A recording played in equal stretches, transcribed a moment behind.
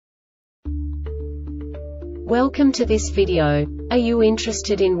Welcome to this video. Are you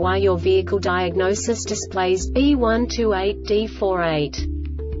interested in why your vehicle diagnosis displays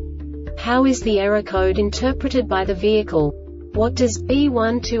B128D-48? How is the error code interpreted by the vehicle? What does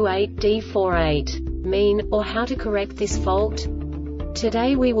B128D-48 mean, or how to correct this fault?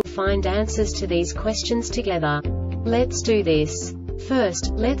 Today we will find answers to these questions together. Let's do this.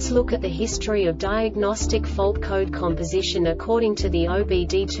 First, let's look at the history of diagnostic fault code composition according to the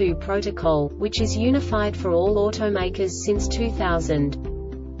OBD2 protocol, which is unified for all automakers since 2000.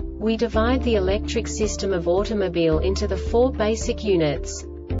 We divide the electric system of automobile into the four basic units: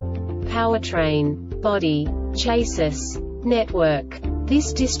 powertrain, body, chassis, network.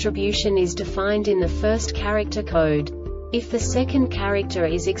 This distribution is defined in the first character code. If the second character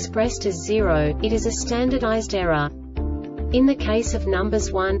is expressed as 0, it is a standardized error. In the case of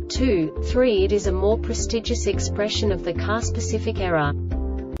numbers 1, 2, 3, it is a more prestigious expression of the car-specific error.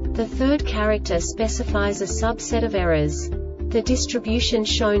 The third character specifies a subset of errors. The distribution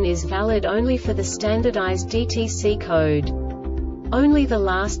shown is valid only for the standardized DTC code. Only the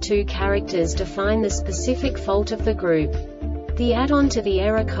last two characters define the specific fault of the group. The add-on to the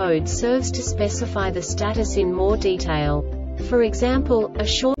error code serves to specify the status in more detail. For example, a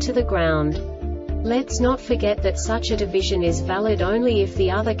short to the ground. Let's not forget that such a division is valid only if the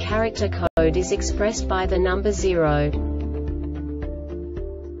other character code is expressed by the number 0.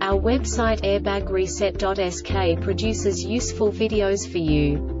 Our website airbagreset.sk produces useful videos for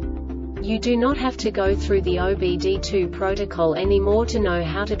you. You do not have to go through the OBD2 protocol anymore to know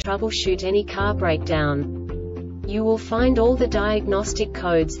how to troubleshoot any car breakdown. You will find all the diagnostic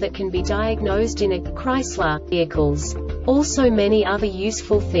codes that can be diagnosed in a Chrysler vehicles. Also many other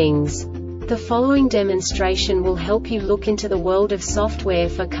useful things. The following demonstration will help you look into the world of software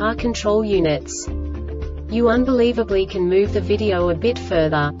for car control units. You unbelievably can move the video a bit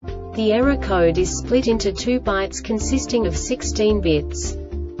further. The error code is split into 2 bytes consisting of 16 bits.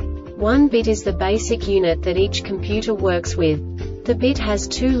 1 bit is the basic unit that each computer works with. The bit has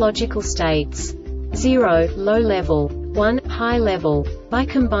 2 logical states: 0, low level, 1, high level. By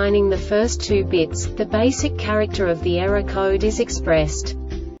combining the first 2 bits, the basic character of the error code is expressed.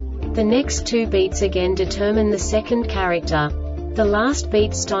 The next 2 beats again determine the second character. The last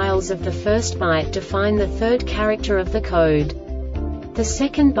beat styles of the first byte define the third character of the code. The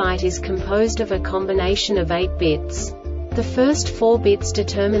second byte is composed of a combination of 8 bits. The first 4 bits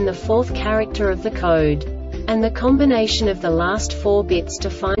determine the fourth character of the code. And the combination of the last 4 bits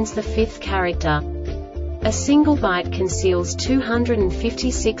defines the fifth character. A single byte conceals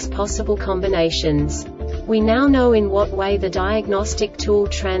 256 possible combinations. We now know in what way the diagnostic tool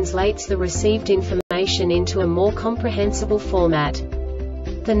translates the received information into a more comprehensible format.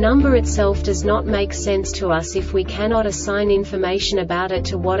 The number itself does not make sense to us if we cannot assign information about it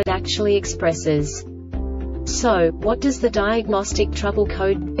to what it actually expresses. So, what does the diagnostic trouble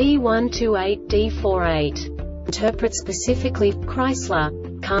code B128D-48 interpret specifically for Chrysler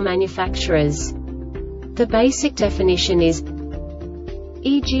car manufacturers? The basic definition is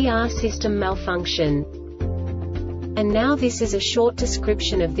EGR System Malfunction. And now this is a short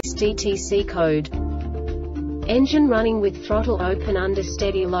description of this DTC code. Engine running with throttle open under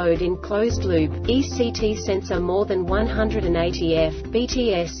steady load in closed loop, ECT sensor more than 180 F,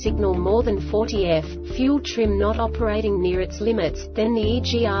 BTS signal more than 40 F, fuel trim not operating near its limits, then the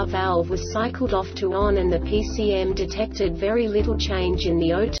EGR valve was cycled off to on and the PCM detected very little change in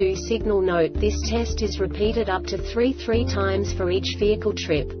the O2 signal.Note. This test is repeated up to 3 times for each vehicle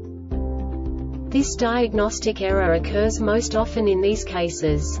trip. This diagnostic error occurs most often in these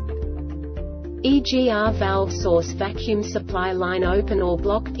cases: EGR valve source vacuum supply line open or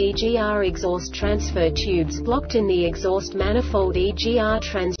blocked, EGR exhaust transfer tubes blocked in the exhaust manifold, EGR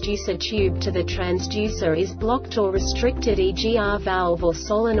transducer tube to the transducer is blocked or restricted, EGR valve or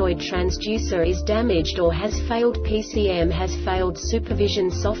solenoid transducer is damaged or has failed, PCM has failed, supervision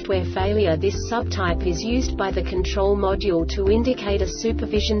software failure. This subtype is used by the control module to indicate a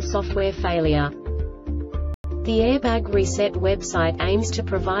supervision software failure. The Airbag Reset website aims to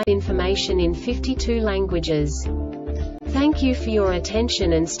provide information in 52 languages. Thank you for your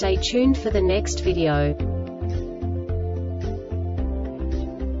attention and stay tuned for the next video.